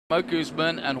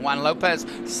Guzman and Juan Lopez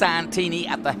Santini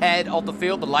at the head of the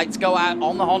field. The lights go out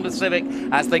on the Honda Civic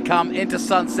as they come into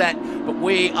sunset, but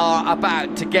we are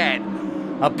about to get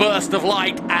a burst of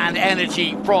light and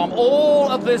energy from all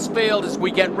of this field as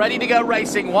we get ready to go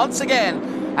racing once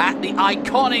again at the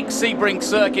iconic Sebring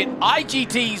circuit.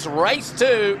 IGT's Race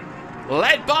 2,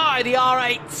 led by the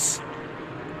R8s.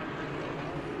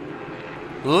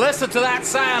 Listen to that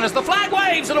sound as the flag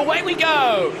waves and away we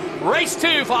go. Race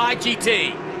 2 for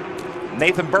IGT.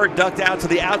 Nathan Bird ducked out to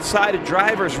the outside of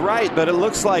driver's right, but it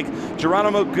looks like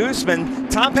Geronimo Guzman,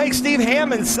 Tom Pank, Steve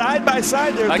Hammond side by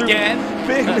side there. Again.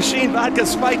 Big Machine Vodka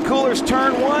Spike Coolers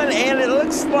turn one, and it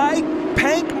looks like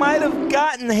Pank might have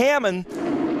gotten Hammond.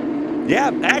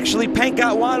 Yeah, actually, Pank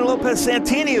got Juan Lopez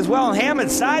Santini as well, and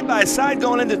Hammond side by side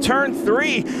going into turn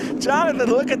 3. Jonathan,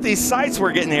 look at these sights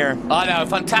we're getting here. I know,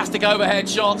 fantastic overhead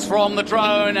shots from the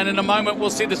drone, and in a moment we'll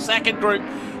see the second group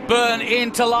burn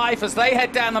into life as they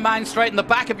head down the main straight in the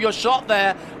back of your shot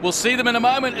there. We'll see them in a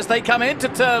moment as they come into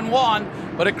turn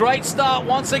 1, but a great start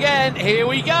once again. Here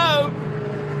we go.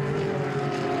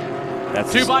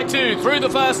 That's 2 by 2 through the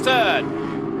first turn.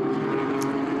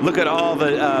 Look at all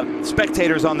the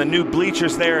spectators on the new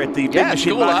bleachers there at the Big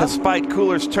Machine Vodka Spike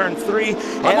Coolers turn 3.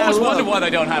 I've always wondered why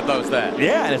they don't have those there.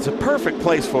 Yeah, and it's a perfect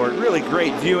place for it. Really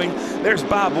great viewing. There's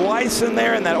Bob Weiss in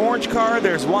there in that orange car.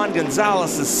 There's Juan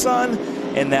Gonzalez's son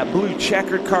in that blue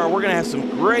checkered car. We're going to have some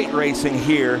great racing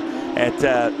here at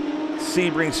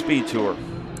Sebring Speed Tour.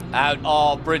 Out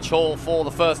of Bridge Hall for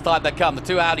the first time they come. The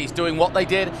two Audis doing what they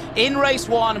did in race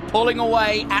 1, pulling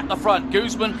away at the front.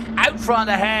 Guzman out front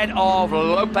ahead of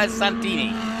Lopez Santini.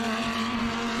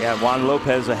 Yeah, Juan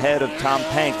Lopez ahead of Tom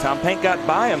Pank. Tom Pank got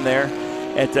by him there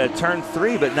at turn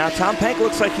 3, but now Tom Pank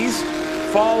looks like he's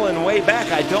fallen way back.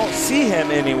 I don't see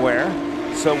him anywhere.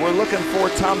 So we're looking for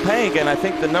Tom Pank, and I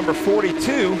think the number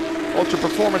 42 Ultra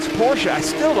Performance Porsche, I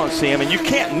still don't see him, and you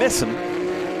can't miss him.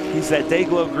 He's that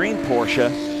Dayglow green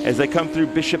Porsche as they come through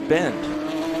Bishop Bend.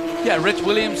 Yeah, Rich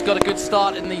Williams got a good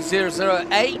start in the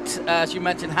 008. As you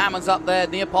mentioned, Hammond's up there,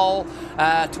 Neopol,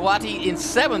 Tuati in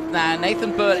 7th now,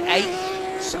 Nathan Bird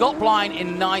 8th, Scott Blind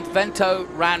in 9th, Vento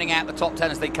rounding out the top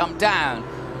 10 as they come down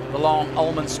the long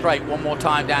Ullman Straight one more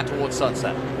time down towards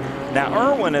sunset.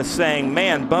 Now, Irwin is saying,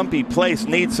 man, bumpy place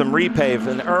needs some repave.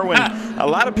 And Irwin, a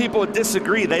lot of people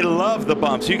disagree. They love the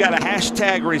bumps. You got to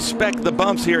hashtag respect the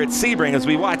bumps here at Sebring as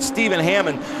we watch Stephen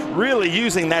Hammond really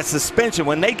using that suspension.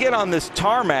 When they get on this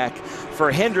tarmac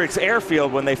for Hendricks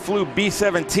Airfield, when they flew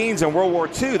B-17s in World War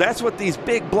II, that's what these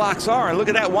big blocks are. And look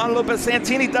at that, Juan Lopez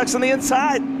Santini ducks on the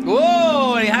inside.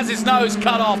 Whoa, and he has his nose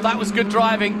cut off. That was good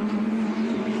driving.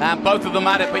 And both of them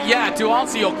at it. But yeah, to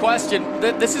answer your question,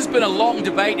 this has been a long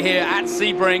debate here at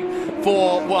Sebring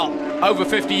for, well, over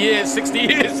 50 years, 60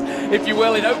 years, if you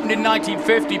will. It opened in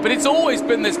 1950, but it's always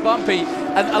been this bumpy.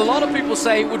 And a lot of people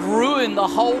say it would ruin the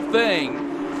whole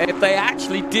thing if they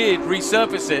actually did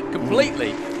resurface it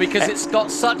completely, because it's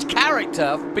got such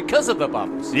character because of the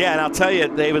bumps. Yeah, and I'll tell you,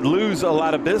 they would lose a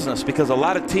lot of business because a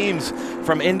lot of teams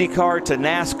from IndyCar to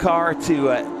NASCAR to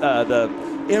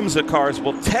the IMSA cars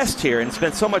will test here and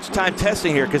spend so much time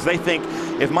testing here because they think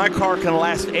if my car can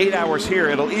last 8 hours here,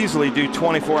 it'll easily do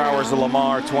 24 hours of Le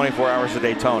Mans, 24 hours of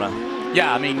Daytona.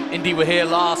 Yeah, I mean, Indy were here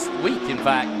last week, in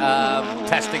fact,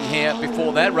 testing here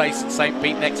before their race at St.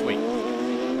 Pete next week.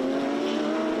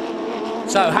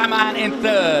 So Hammond in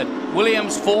 3rd,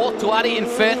 Williams 4th, Tuati in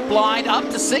 5th, Blind up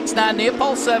to 6th now,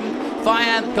 Neopol 7th,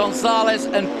 Fian, Gonzalez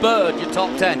and Bird, your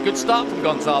top 10. Good start from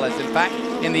Gonzalez, in fact,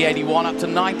 in the 81 up to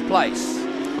 9th place.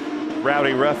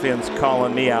 Rowdy Ruffians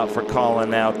calling me out for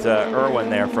calling out Irwin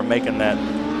there for making that.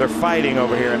 They're fighting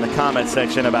over here in the comment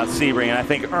section about Sebring, and I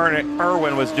think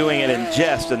Irwin was doing it in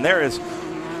jest. And there is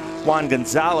Juan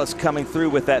Gonzalez coming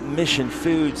through with that Mission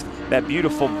Foods, that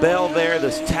beautiful bell there,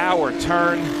 this tower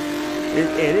turn.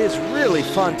 It is really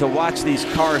fun to watch these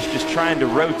cars just trying to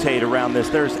rotate around this.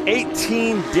 There's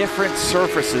 18 different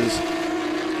surfaces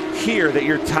here that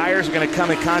your tires are going to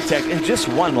come in contact in just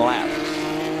one lap.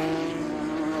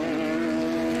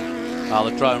 Well,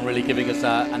 the drone really giving us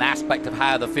an aspect of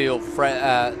how the field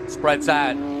spreads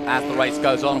out as the race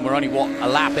goes on. And we're only, what, a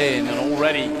lap in, and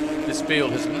already this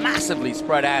field has massively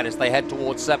spread out as they head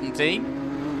towards 17.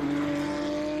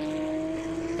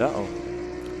 Uh-oh.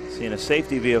 Seeing a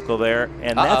safety vehicle there.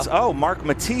 And that's, Mark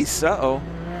Matisse.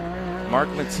 Mark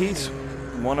Matisse,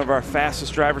 one of our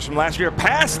fastest drivers from last year.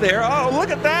 Pass there. Oh, look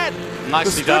at that.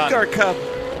 Nicely done. The Stuttgart Cup.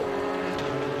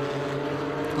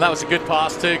 That was a good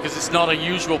pass too, because it's not a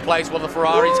usual place. Well, the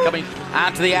Ferrari's coming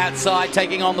out to the outside,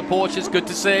 taking on the Porsches. Good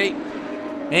to see.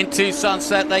 Into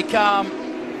sunset they come.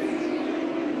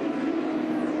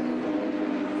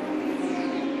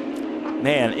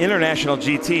 Man, International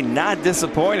GT not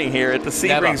disappointing here at the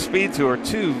Sebring Speed Tour.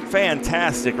 2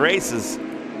 fantastic races.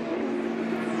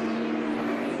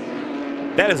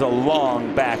 That is a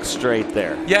long back straight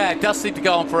there. Yeah, it does seem to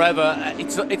go on forever.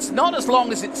 It's not as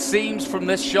long as it seems from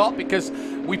this shot because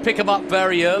we pick them up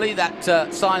very early. That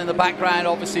sign in the background,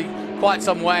 obviously quite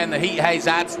some way, and the heat haze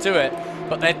adds to it.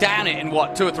 But they're down it in,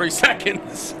 what, 2 or 3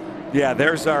 seconds? Yeah,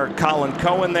 there's our Colin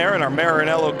Cohen there in our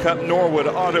Maranello Cup Norwood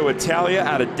Auto Italia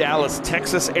out of Dallas,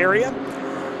 Texas area.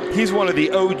 He's one of the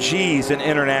OGs in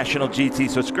International GT,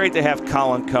 so it's great to have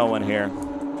Colin Cohen here.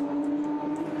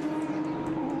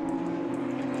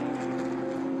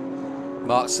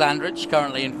 Mark Sandridge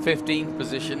currently in 15th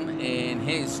position in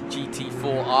his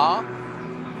GT4R.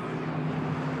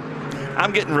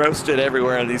 I'm getting roasted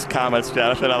everywhere in these comments,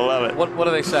 Jonathan. I love it. What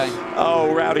are they saying?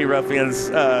 Oh, Rowdy Ruffians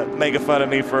making fun of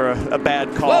me for a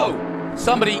bad call. Whoa!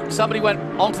 Somebody went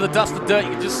onto the dust of dirt.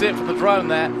 You can just see it from the drone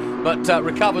there, but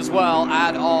recovers well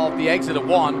out of the exit of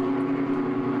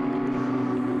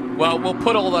 1. Well, we'll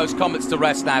put all those comments to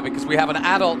rest now because we have an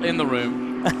adult in the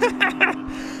room.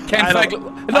 Ken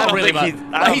Fegler. Not really, but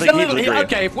he's a little.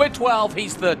 Okay, if we're 12,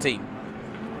 he's 13.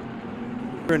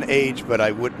 In age, but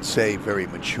I wouldn't say very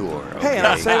mature. Okay? Hey, and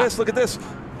I'll say this, look at this.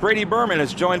 Brady Berman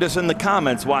has joined us in the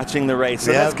comments watching the race,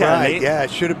 so that's kind of neat. Yeah,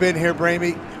 should have been here, Brady.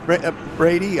 You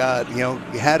know,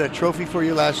 you had a trophy for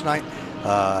you last night.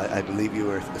 I believe you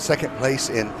were second place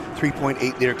in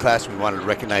 3.8 liter class. We wanted to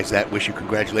recognize that, wish you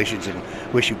congratulations, and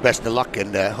wish you best of luck,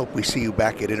 and hope we see you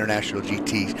back at International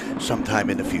GT sometime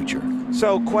in the future.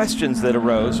 So, questions that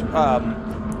arose.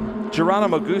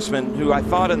 Geronimo Guzman, who I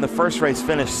thought in the first race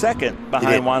finished second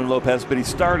behind Juan Lopez, but he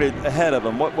started ahead of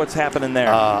him. What's happening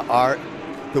there?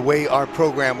 The way our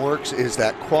program works is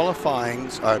that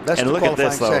qualifying's our best and look qualifying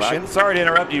at this, though, session. Sorry to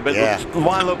interrupt you, but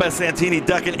Juan Lopez Santini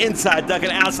ducking inside,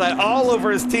 ducking outside, all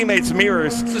over his teammates'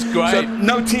 mirrors. This is great. So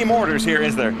no team orders here,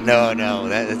 is there? No,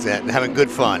 that's it. Having good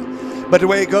fun. But the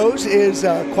way it goes is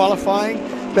qualifying,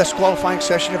 best qualifying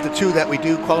session of the 2 that we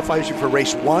do qualifies you for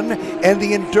race 1 and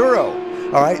the Enduro.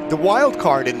 All right, the wild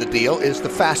card in the deal is the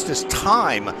fastest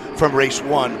time from race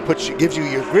 1, gives you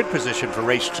your grid position for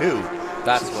race 2.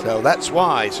 That's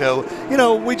why. So, you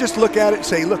know, we just look at it and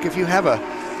say, look, if you have a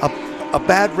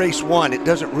bad race 1, it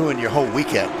doesn't ruin your whole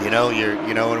weekend. And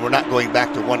we're not going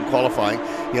back to 1 qualifying.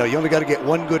 You know, you only got to get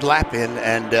 1 good lap in,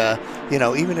 and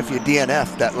even if you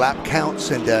DNF, that lap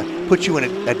counts and puts you in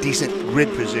a decent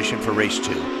grid position for race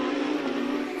 2.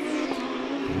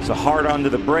 So hard onto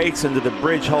the brakes, into the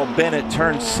bridge hull Bennett,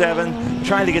 turn 7,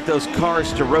 trying to get those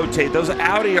cars to rotate. Those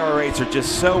Audi R8s are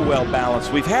just so well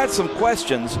balanced. We've had some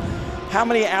questions. How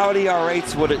many Audi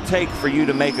R8s would it take for you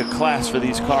to make a class for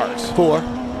these cars? 4.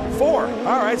 4.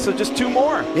 All right, so just 2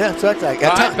 more. Yeah, exactly.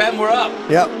 All right, Ben, we're up.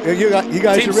 Yeah, you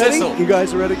guys Team are ready? Sissel. You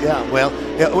guys are ready? Yeah, well,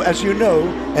 as you know,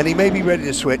 and he may be ready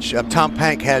to switch, Tom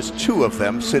Pank has 2 of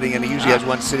them sitting, and he usually has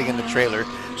 1 sitting in the trailer.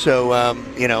 So,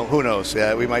 who knows?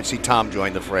 We might see Tom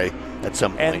join the fray at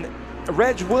some point. And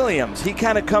Reg Williams, he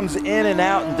kind of comes in and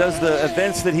out and does the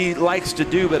events that he likes to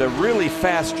do, but a really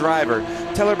fast driver.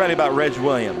 Tell everybody about Reg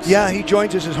Williams. Yeah, he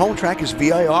joins us. His home track is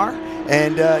VIR.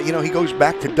 And, he goes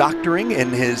back to doctoring in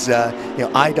his,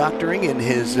 eye doctoring in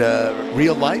his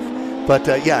real life. But,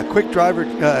 quick driver,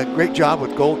 great job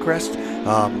with Goldcrest.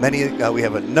 We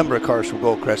have a number of cars from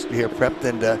Goldcrest here prepped,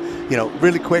 and,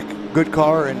 really quick, good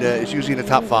car, and is usually in the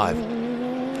top 5.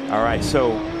 All right,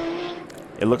 so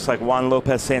it looks like Juan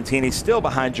Lopez Santini still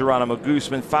behind Geronimo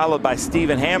Guzman, followed by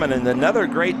Stephen Hammond, and another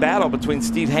great battle between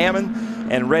Steve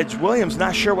Hammond and Reg Williams.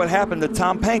 Not sure what happened to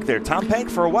Tom Pank there. Tom Pank,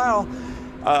 for a while,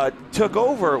 took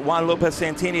over Juan Lopez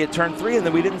Santini at turn 3, and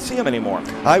then we didn't see him anymore.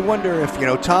 I wonder if,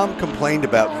 Tom complained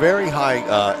about very high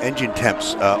engine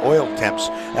temps, oil temps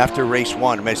after race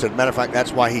 1. As a matter of fact,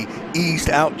 that's why he eased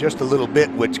out just a little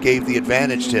bit, which gave the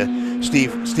advantage to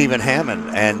Stephen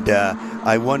Hammond. And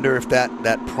I wonder if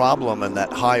that problem and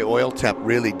that high oil temp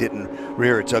really didn't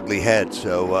rear its ugly head.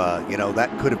 So,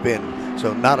 that could have been,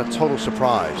 so not a total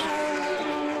surprise.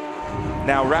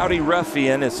 Now, Rowdy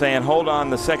Ruffian is saying, hold on,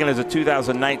 the second is a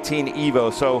 2019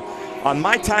 Evo. So on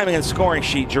my timing and scoring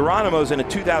sheet, Geronimo's in a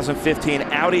 2015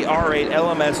 Audi R8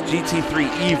 LMS GT3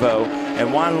 Evo,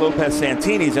 and Juan Lopez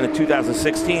Santini's in a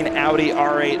 2016 Audi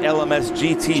R8 LMS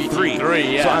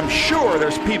GT3. Yeah. So I'm sure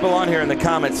there's people on here in the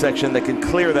comment section that can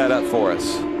clear that up for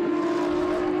us.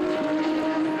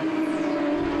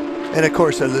 And of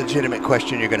course, a legitimate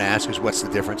question you're going to ask is, what's the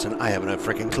difference? And I haven't a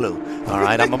freaking clue. All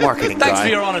right, I'm a marketing guy. Thanks for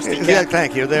your honesty, Ken. Yeah,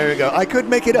 thank you. There you go. I could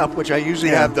make it up, which I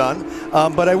usually have done,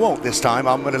 but I won't this time.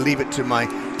 I'm going to leave it to my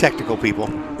technical people.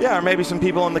 Yeah, or maybe some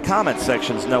people in the comment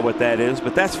sections know what that is,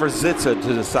 but that's for Zitza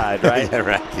to decide, right? Yeah,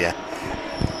 right, yeah.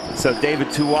 So David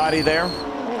Tuwati there.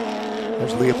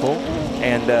 There's Leopold.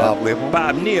 And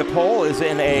Bob Neopol is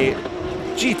in a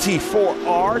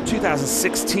GT4R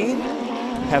 2016.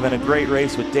 Having a great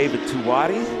race with David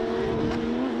Tuwati.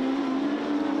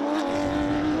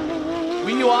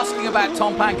 Were you asking about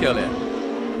Tom Pank earlier?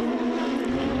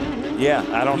 Yeah,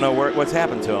 I don't know what's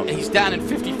happened to him. He's down in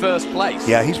 51st place.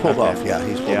 Yeah, he's pulled off. Yeah,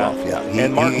 he's pulled off. Yeah,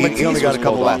 and Mark he only got a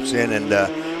couple off. laps in,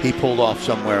 and he pulled off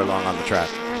somewhere along on the track.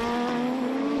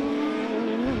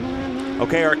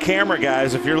 Okay, our camera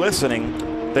guys, if you're listening,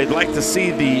 they'd like to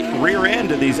see the rear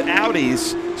end of these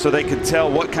Audis so they can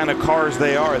tell what kind of cars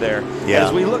they are there. Yeah.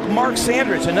 As we look, Mark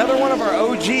Sandrich, another one of our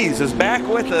OGs, is back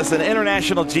with us in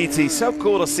International GT. So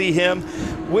cool to see him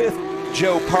with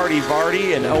Joe Party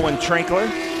Vardy and Owen Trinkler.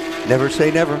 Never say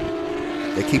never.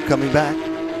 They keep coming back.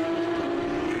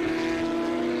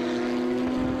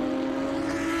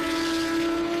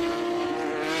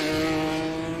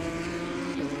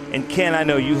 And Ken, I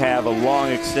know you have a long,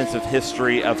 extensive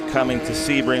history of coming to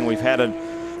Sebring. We've had an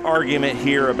argument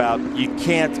here about you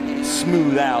can't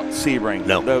smooth out Sebring.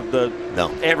 No.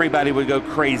 No. Everybody would go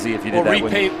crazy if you did or that. Or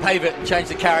repave it and change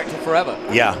the character forever.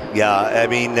 Yeah. I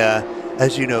mean,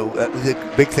 as you know,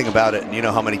 the big thing about it, and you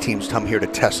know how many teams come here to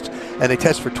test, and they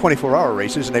test for 24-hour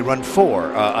races, and they run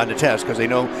 4 on the test because they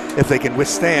know if they can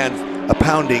withstand a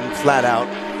pounding flat out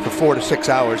for 4 to 6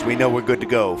 hours, we know we're good to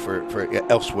go for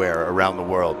elsewhere around the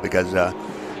world. Because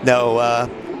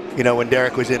you know, when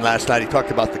Derek was in last night, he talked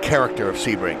about the character of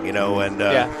Sebring, you know, and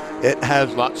it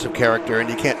has lots of character, and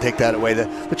you can't take that away.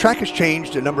 The track has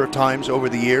changed a number of times over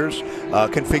the years,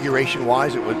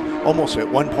 configuration-wise. It was almost at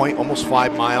one point almost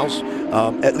 5 miles.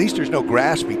 At least there's no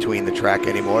grass between the track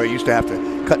anymore. You used to have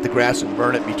to cut the grass and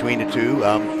burn it between the two.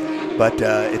 But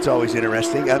it's always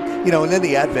interesting. You know, and then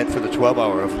the advent for the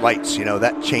 12-hour of lights, you know,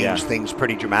 that changed things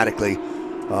pretty dramatically.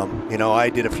 You know, I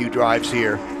did a few drives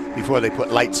here before they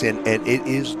put lights in, and it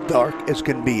is dark as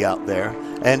can be out there.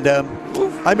 And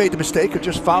I made the mistake of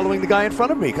just following the guy in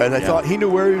front of me because I thought he knew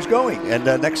where he was going. And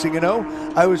next thing you know,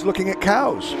 I was looking at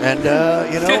cows, and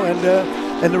you know,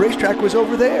 and the racetrack was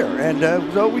over there. And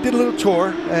so we did a little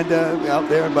tour and out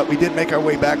there, but we did make our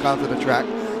way back onto the track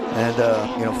and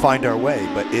you know, find our way.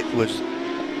 But it was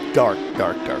dark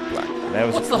black. That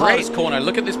was What's the hardest corner?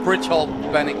 Look at this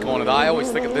Bridgehold-Bennett corner. I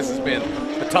always think of this as being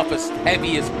the toughest,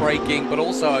 heaviest braking, but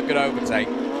also a good overtake.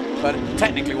 But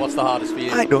technically, what's the hardest for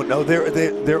you? I don't know.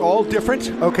 They're all different.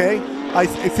 Okay. I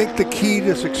think the key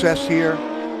to success here,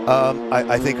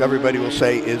 I think everybody will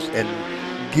say is, and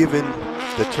given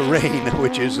the terrain,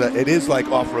 which is it is like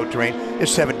off-road terrain,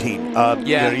 is 17. You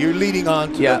know, you're leading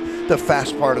on to the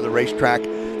fast part of the racetrack.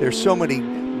 There's so many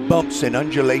bumps and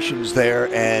undulations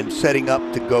there, and setting up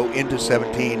to go into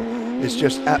 17 is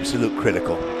just absolute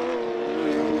critical.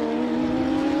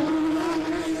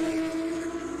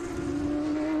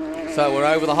 So we're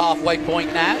over the halfway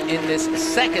point now in this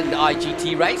second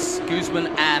IGT race. Guzman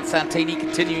and Santini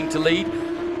continuing to lead,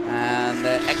 and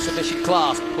the exhibition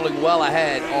class pulling well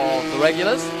ahead of the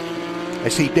regulars. I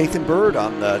see Nathan Bird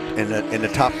on in the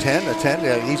top 10. The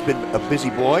 10. He's been a busy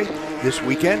boy this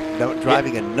weekend,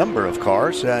 driving a number of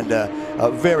cars, and a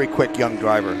very quick young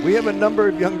driver. We have a number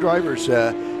of young drivers,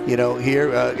 you know,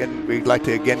 here, and we'd like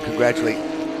to again congratulate.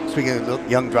 Speaking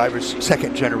of young drivers,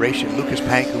 second generation, Lucas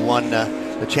Pank, who won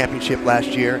the championship last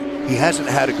year. He hasn't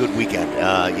had a good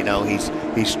weekend. You know, he's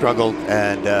struggled,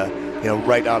 and you know,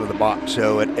 right out of the box.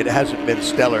 So it hasn't been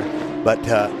stellar. But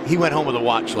he went home with a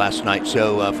watch last night,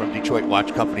 so from Detroit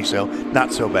Watch Company, so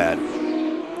not so bad.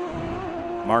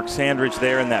 Mark Sandrich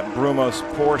there in that Brumos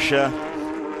Porsche.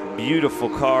 Beautiful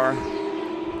car.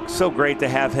 So great to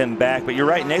have him back. But you're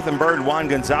right, Nathan Bird and Juan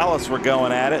Gonzalez were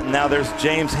going at it, and now there's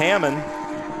James Hammond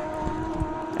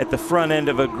at the front end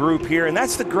of a group here. And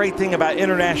that's the great thing about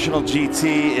International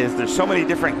GT, is there's so many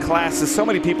different classes, so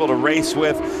many people to race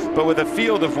with, but with a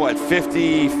field of what,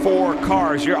 54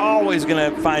 cars, you're always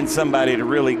going to find somebody to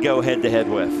really go head-to-head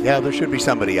with. Yeah, there should be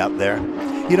somebody out there.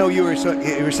 You know, you were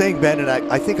saying, Ben, and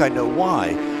I think I know why,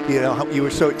 you know, you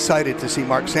were so excited to see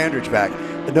Mark Sandrich back,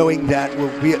 knowing that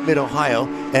we'll be at Mid-Ohio,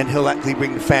 and he'll actually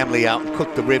bring the family out and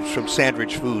cook the ribs from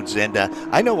Sandrich Foods. And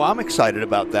I know I'm excited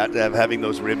about that, having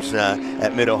those ribs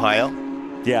at Mid-Ohio.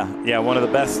 Yeah, one of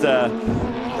the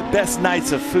best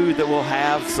nights of food that we'll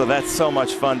have, so that's so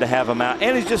much fun to have him out.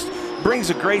 And he just brings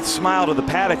a great smile to the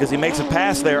paddock as he makes a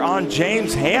pass there on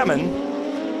James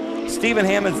Hammond, Stephen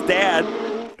Hammond's dad.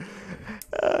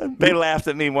 They laughed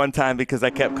at me one time because I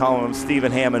kept calling him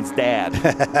Stephen Hammond's dad.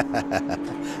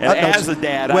 And as a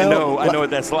dad, well, I know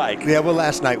what that's like. Yeah, well,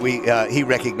 last night he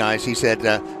recognized, he said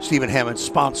Stephen Hammond's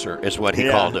sponsor is what he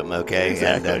called him, okay?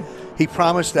 Exactly. And he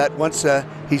promised that once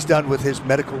he's done with his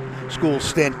medical school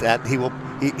stint, that he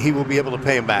will be able to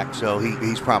pay him back. So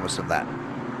he's promised him that.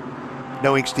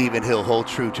 Knowing Stephen, he'll hold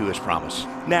true to his promise.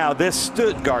 Now, this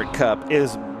Stuttgart Cup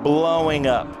is blowing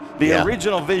up. The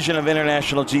original vision of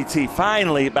International GT,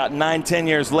 finally, about 9-10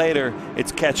 years later,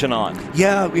 it's catching on.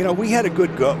 Yeah, you know, we had a good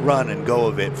run and go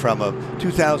of it from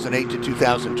 2008 to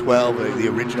 2012. The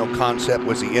original concept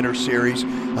was the Inter Series.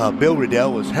 Bill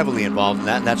Riddell was heavily involved in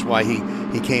that, and that's why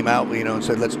he came out, you know, and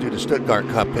said, let's do the Stuttgart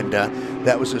Cup. And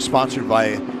that was sponsored by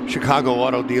a Chicago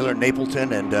auto dealer,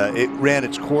 Napleton, and it ran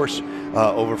its course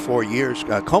over 4 years,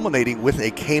 culminating with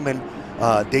a Cayman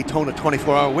Daytona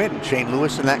 24-hour win. Shane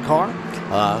Lewis in that car,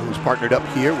 who's partnered up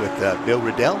here with Bill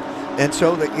Riddell. And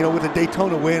so, that, you know, with a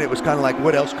Daytona win, it was kind of like,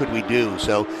 what else could we do?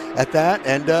 So at that,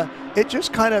 and it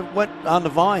just kind of went on the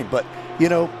vine. But, you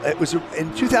know, it was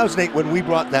in 2008 when we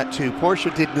brought that to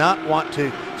Porsche, did not want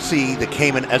to see the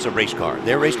Cayman as a race car.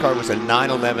 Their race car was a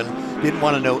 911, didn't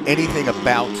want to know anything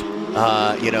about,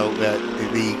 you know,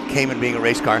 the Cayman being a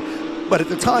race car. But at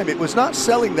the time, it was not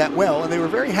selling that well, and they were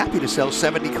very happy to sell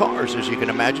 70 cars, as you can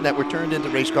imagine, that were turned into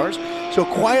race cars. So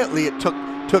quietly, it took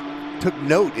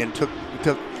note and took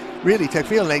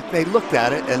feel. And they looked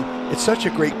at it, and it's such a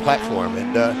great platform.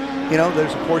 And you know,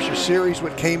 there's a Porsche series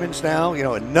with Caymans now, you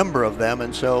know, a number of them,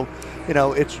 and so, you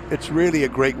know, it's really a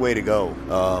great way to go.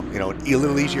 You know, a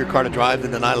little easier car to drive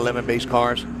than the 911 based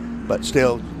cars, but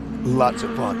still lots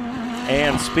of fun.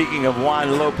 And speaking of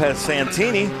Juan Lopez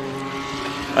Santini,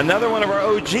 another one of our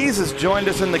OGs has joined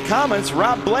us in the comments.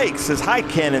 Rob Blake says, hi,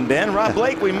 Ken and Ben. Rob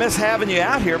Blake, we miss having you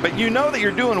out here, but you know that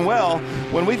you're doing well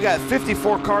when we've got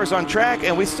 54 cars on track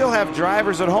and we still have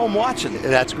drivers at home watching.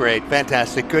 That's great.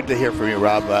 Fantastic. Good to hear from you,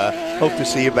 Rob. Hope to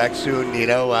see you back soon. You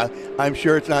know, I'm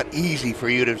sure it's not easy for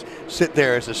you to sit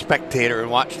there as a spectator and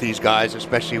watch these guys,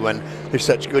 especially when there's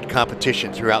such good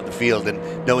competition throughout the field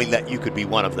and knowing that you could be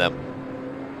one of them.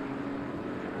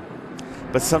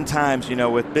 But sometimes, you know,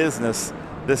 with business,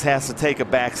 this has to take a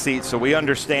back seat, so we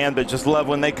understand, but just love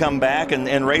when they come back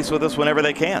and race with us whenever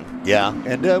they can. Yeah,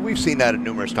 and we've seen that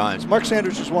numerous times. Mark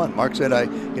Sanders is one. Mark said, I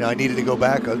needed to go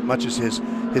back as much as his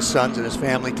sons and his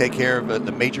family take care of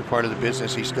the major part of the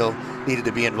business. He still needed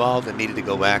to be involved and needed to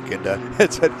go back.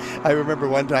 And said, I remember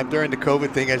one time during the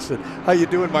COVID thing, I said, "How you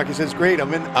doing, Mark?" He says, "Great.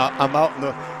 I'm out in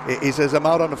the." He says, "I'm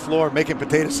out on the floor making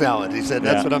potato salad." He said,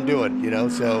 "That's what I'm doing." You know,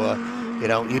 so. You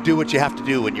know, you do what you have to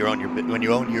do when you own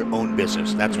your own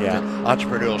business. That's what the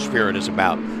entrepreneurial spirit is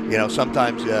about. You know,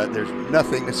 sometimes there's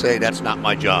nothing to say that's not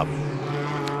my job.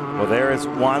 Well, there is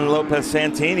Juan Lopez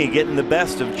Santini getting the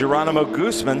best of Geronimo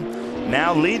Guzman,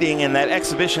 now leading in that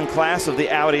exhibition class of the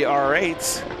Audi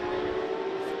R8s.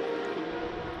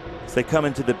 As they come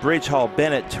into the Bridge Hall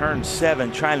Bennett turn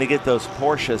 7, trying to get those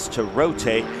Porsches to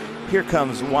rotate. Here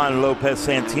comes Juan Lopez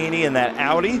Santini in that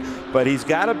Audi, but he's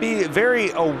got to be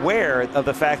very aware of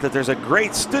the fact that there's a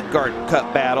great Stuttgart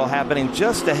Cup battle happening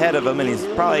just ahead of him, and he's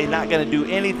probably not going to do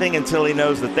anything until he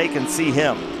knows that they can see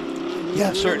him.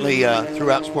 Yeah, certainly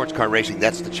throughout sports car racing,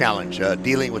 that's the challenge,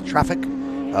 dealing with traffic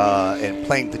and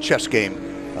playing the chess game,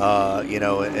 you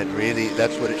know, and really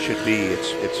that's what it should be.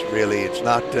 It's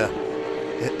not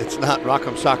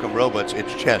rock'em sock'em robots,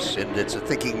 it's chess, and it's a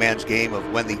thinking man's game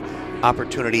of when the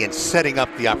opportunity and setting up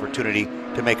the opportunity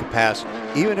to make a pass.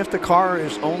 Even if the car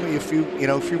is only a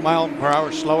few miles per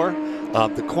hour slower,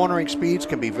 the cornering speeds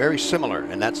can be very similar,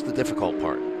 and that's the difficult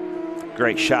part.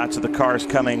 Great shots of the cars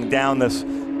coming down this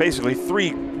basically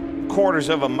 3/4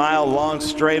 of a mile long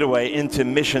straightaway into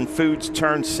Mission Foods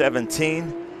turn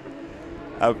 17.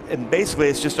 And basically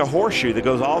it's just a horseshoe that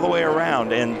goes all the way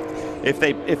around, and if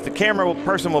the camera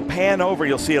person will pan over,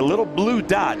 you'll see a little blue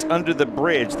dot under the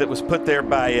bridge that was put there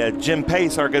by Jim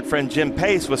Pace, our good friend Jim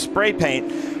Pace, with spray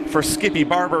paint for Skippy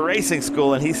Barber Racing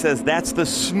School, and he says that's the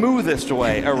smoothest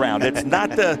way around. It's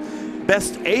not the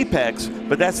best apex,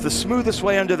 but that's the smoothest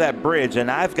way under that bridge, and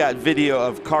I've got video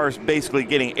of cars basically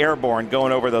getting airborne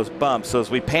going over those bumps. So as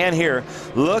we pan here,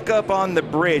 look up on the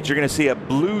bridge, you're going to see a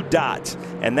blue dot,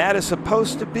 and that is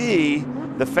supposed to be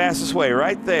the fastest way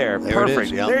right there. Perfect. It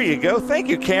is, yeah. There you go. Thank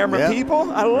you, camera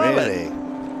people. I love it.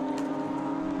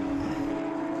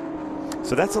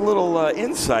 So that's a little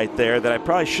insight there that I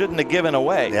probably shouldn't have given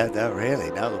away. Yeah, no,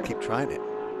 really. Now they'll keep trying it.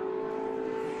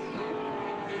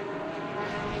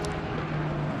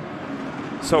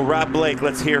 So Rob Blake,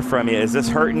 let's hear from you. Is this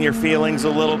hurting your feelings a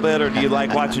little bit, or do you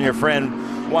like watching your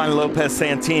friend Juan Lopez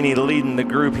Santini leading the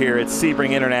group here at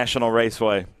Sebring International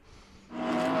Raceway?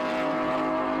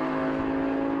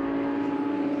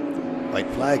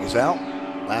 White flag is out.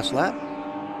 Last lap.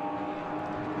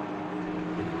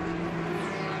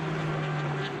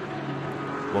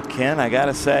 Well, Ken, I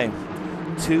gotta say,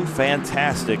 2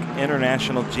 fantastic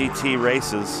international GT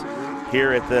races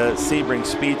here at the Sebring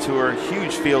Speed Tour.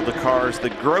 Huge field of cars. The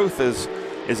growth is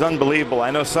unbelievable. I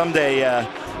know someday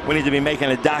we need to be making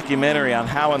a documentary on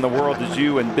how in the world did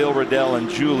you and Bill Riddell and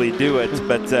Julie do it,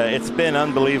 but it's been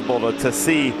unbelievable to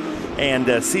see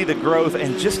and see the growth.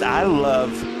 And just, I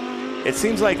love, it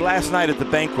seems like last night at the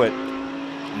banquet,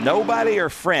 nobody are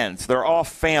friends. They're all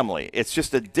family. It's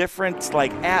just a different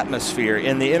like atmosphere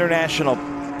in the international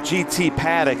GT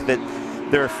paddock, that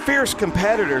they're fierce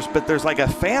competitors, but there's like a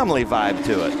family vibe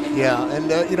to it. Yeah,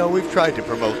 and you know, we've tried to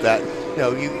promote that. You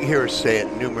know, you hear us say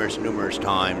it numerous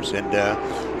times, and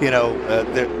you know,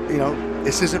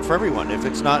 this isn't for everyone. If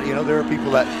it's not, you know, there are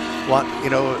people that want, you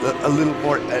know, a little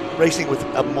more racing with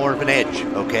more of an edge.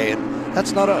 Okay, and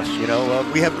that's not us. You know,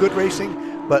 we have good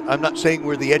racing, but I'm not saying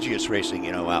we're the edgiest racing,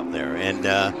 you know, out there. And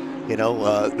you know,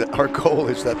 our goal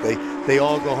is that they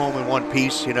all go home in one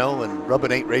piece, you know, and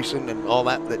rubbin' ain't racing and all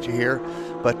that you hear.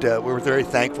 But we're very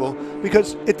thankful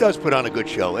because it does put on a good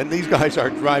show, and these guys are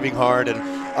driving hard. And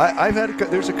I've had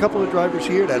there's a couple of drivers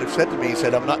here that have said to me, he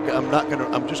said,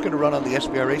 I'm just gonna run on the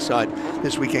SBRA side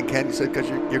this weekend, Ken. He said, because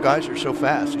your guys are so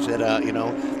fast. He said, you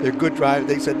know, they're good drivers.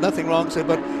 They said nothing wrong. He said,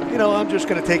 but you know, I'm just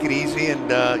gonna take it easy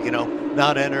and you know,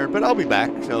 not enter, but I'll be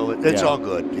back. So it's all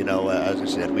good. You know, as I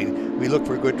said, we look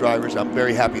for good drivers. I'm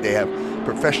very happy they have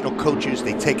professional coaches.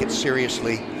 They take it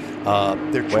seriously.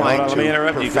 They're trying to. Let me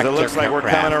interrupt you because it looks like we're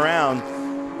coming around.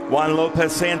 Juan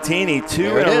Lopez Santini,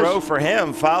 2 in a row for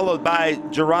him, followed by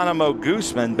Geronimo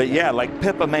Guzman. But yeah, like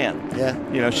Pippa Man. Yeah.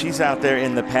 You know, she's out there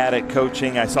in the paddock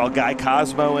coaching. I saw Guy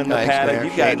Cosmo in the paddock.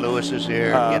 You've got Lewis is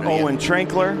here. Owen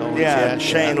Trinkler.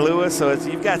 Shane Lewis. So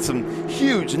you've got some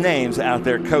huge names out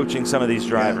there coaching some of these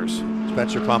drivers.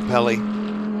 Spencer Pompelli.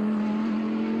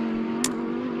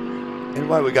 And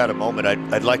while we got a moment,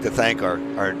 I'd like to thank our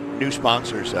new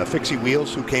sponsors, Fixie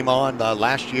Wheels, who came on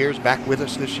last year, is back with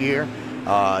us this year.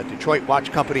 Detroit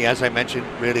Watch Company, as I mentioned,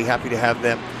 really happy to have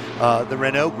them. The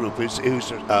Renault Group who's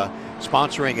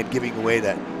sponsoring and giving away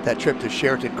that trip to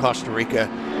Sheraton, Costa Rica,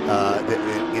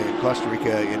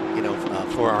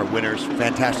 for our winners.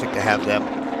 Fantastic to have them.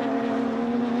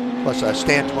 Plus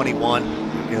Stand 21,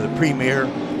 you know, the premier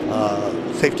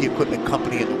safety equipment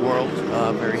company in the world.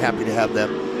 Very happy to have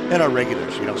them. And our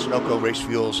regulars, you know, Sunoco Race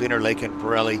Fuels, Interlaken,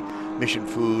 Pirelli, Mission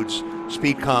Foods,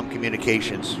 Speedcom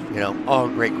Communications, you know, all a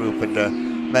great group.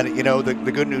 And, you know, the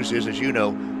good news is, as you know,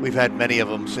 we've had many of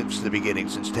them since the beginning,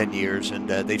 since 10 years, and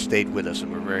they've stayed with us,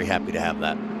 and we're very happy to have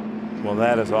that. Well,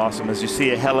 that is awesome. As you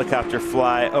see a helicopter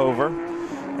fly over,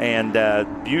 and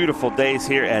beautiful days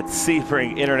here at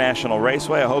Sebring International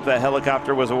Raceway. I hope that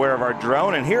helicopter was aware of our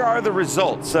drone. And here are the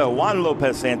results. So Juan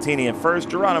Lopez Santini in first,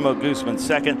 Geronimo Guzman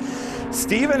second,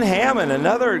 Stephen Hammond,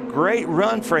 another great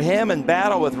run for him in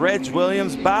battle with Reg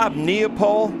Williams, Bob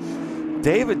Neopol,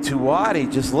 David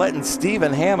Tuati just letting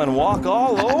Stephen Hammond walk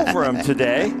all over him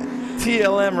today.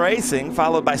 TLM Racing,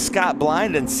 followed by Scott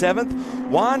Blind in seventh.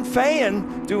 Juan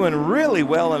Fayen doing really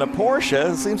well in a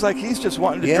Porsche. It seems like he's just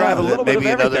wanting to drive a little bit of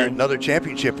everything. Maybe another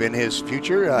championship in his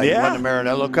future. He won the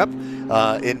Maranello Cup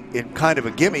in kind of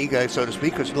a gimme, so to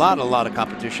speak, because a lot of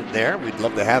competition there. We'd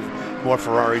love to have more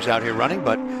Ferraris out here running,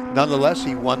 but nonetheless,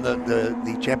 he won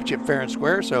the championship fair and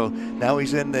square, so now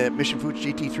he's in the Mission Foods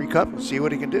GT3 Cup and see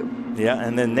what he can do. Yeah,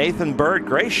 and then Nathan Bird,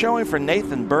 great showing for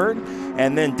Nathan Bird,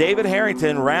 and then David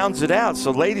Harrington rounds it out.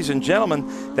 So ladies and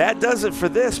gentlemen, that does it for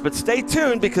this, but stay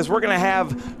tuned because we're going to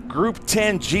have Group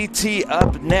 10 GT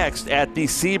up next at the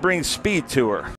Sebring Speed Tour.